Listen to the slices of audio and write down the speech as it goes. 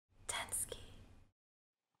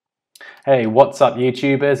Hey, what's up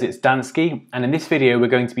YouTubers? It's Dansky, and in this video we're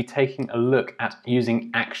going to be taking a look at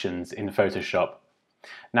using actions in Photoshop.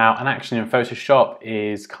 Now, an action in Photoshop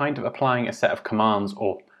is kind of applying a set of commands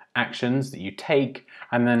or actions that you take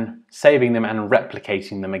and then saving them and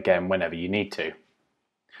replicating them again whenever you need to.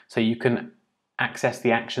 So you can access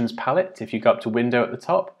the actions palette if you go up to Window at the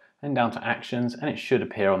top and down to Actions, and it should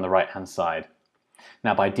appear on the right hand side.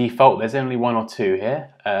 Now by default there's only one or two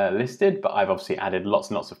here listed, but I've obviously added lots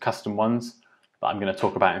and lots of custom ones that I'm going to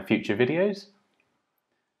talk about in future videos.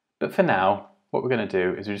 But for now, what we're going to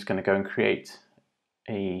do is we're just going to go and create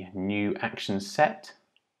a new action set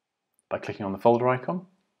by clicking on the folder icon,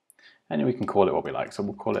 and then we can call it what we like. So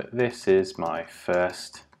we'll call it "This is my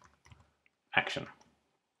first action."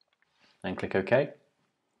 Then click OK.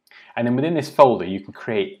 And then within this folder you can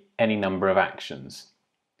create any number of actions.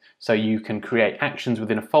 So you can create actions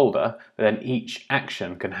within a folder, but then each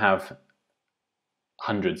action can have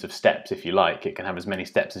hundreds of steps if you like. It can have as many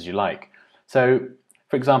steps as you like. So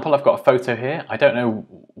for example, I've got a photo here. I don't know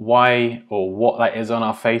why or what that is on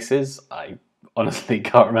our faces. I honestly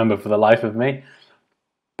can't remember for the life of me.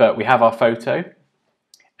 But we have our photo,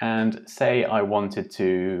 and say I wanted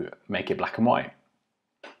to make it black and white.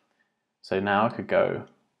 So now I could go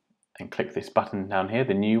and click this button down here,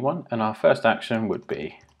 the new one, and our first action would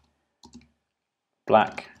be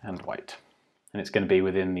black and white, and it's going to be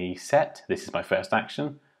within the set. This is my first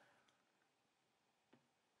action.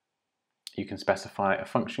 You can specify a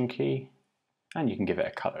function key and you can give it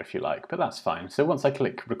a color if you like, but that's fine. So once I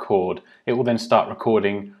click record, it will then start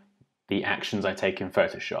recording the actions I take in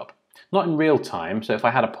Photoshop. Not in real time, so if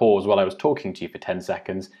I had a pause while I was talking to you for 10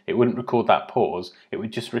 seconds, it wouldn't record that pause, it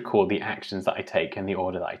would just record the actions that I take in the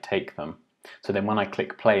order that I take them. So then when I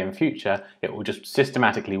click play in future, it will just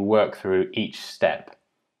systematically work through each step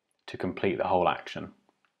to complete the whole action.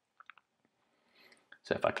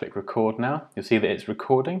 So if I click record now, you'll see that it's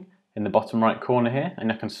recording in the bottom right corner here,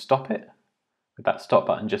 and I can stop it with that stop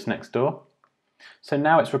button just next door. So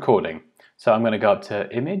now it's recording. So I'm going to go up to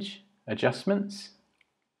Image, Adjustments,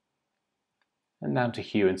 and down to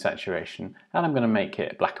Hue and Saturation, and I'm going to make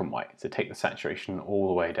it black and white, so take the saturation all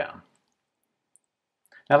the way down.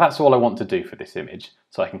 Now that's all I want to do for this image,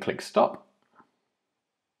 so I can click stop,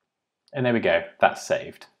 and there we go, that's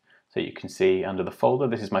saved. So you can see under the folder,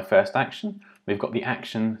 this is my first action. We've got the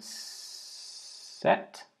action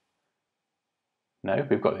set. No,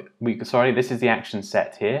 this is the action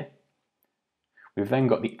set here. We've then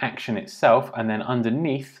got the action itself, and then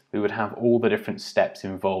underneath we would have all the different steps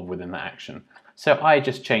involved within the action. So I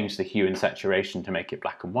just changed the hue and saturation to make it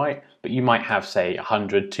black and white, but you might have, say,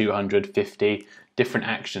 100, 200, 50 different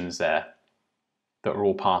actions there that are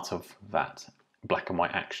all part of that black and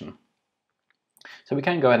white action. So we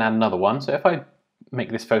can go and add another one. So if I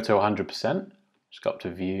make this photo 100%, just go up to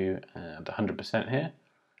View and 100% here.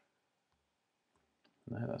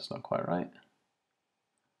 No, that's not quite right.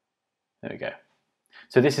 There we go.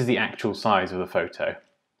 So this is the actual size of the photo,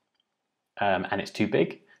 and it's too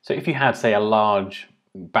big. So if you had, say, a large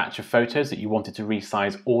batch of photos that you wanted to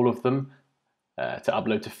resize all of them to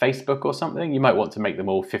upload to Facebook or something, you might want to make them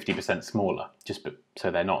all 50% smaller, just so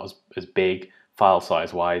they're not as big file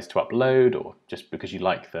size wise to upload, or just because you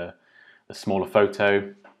like the smaller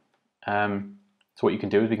photo. So what you can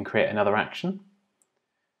do is we can create another action.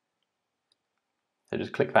 So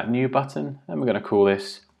just click that new button, and we're going to call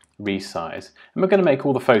this resize, and we're going to make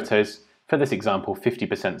all the photos for this example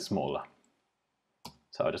 50% smaller.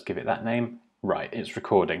 So I'll just give it that name. Right, it's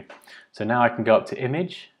recording. So now I can go up to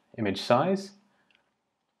image size,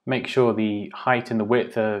 make sure the height and the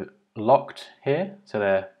width are locked here, so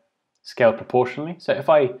they're scaled proportionally. So if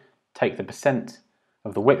I take the percent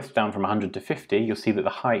of the width down from 100 to 50, you'll see that the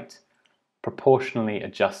height proportionally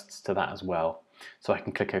adjusts to that as well. So I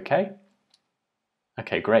can click OK.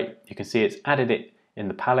 Okay, great. You can see it's added it in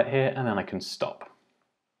the palette here, and then I can stop.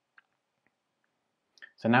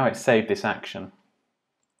 So now it's saved this action.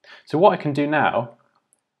 So what I can do now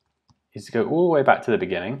is go all the way back to the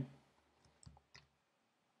beginning.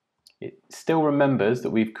 It still remembers that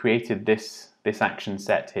we've created this action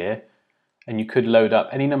set here, and you could load up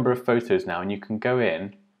any number of photos now, and you can go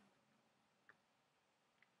in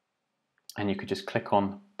and you could just click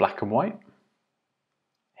on black and white,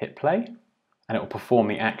 hit play, and it will perform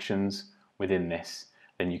the actions within this.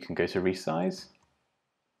 Then you can go to resize,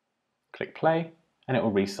 click play, and it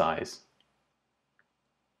will resize.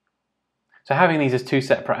 So having these as two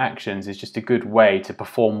separate actions is just a good way to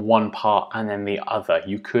perform one part and then the other.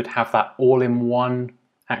 You could have that all in one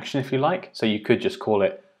action if you like. So you could just call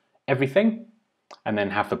it everything, and then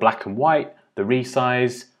have the black and white, the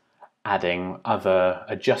resize, adding other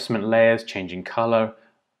adjustment layers, changing color,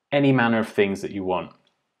 any manner of things that you want,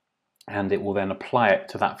 and it will then apply it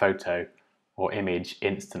to that photo or image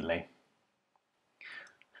instantly.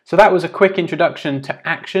 So that was a quick introduction to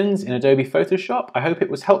actions in Adobe Photoshop. I hope it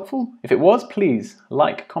was helpful. If it was, please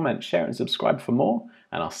like, comment, share and subscribe for more,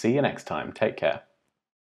 and I'll see you next time. Take care.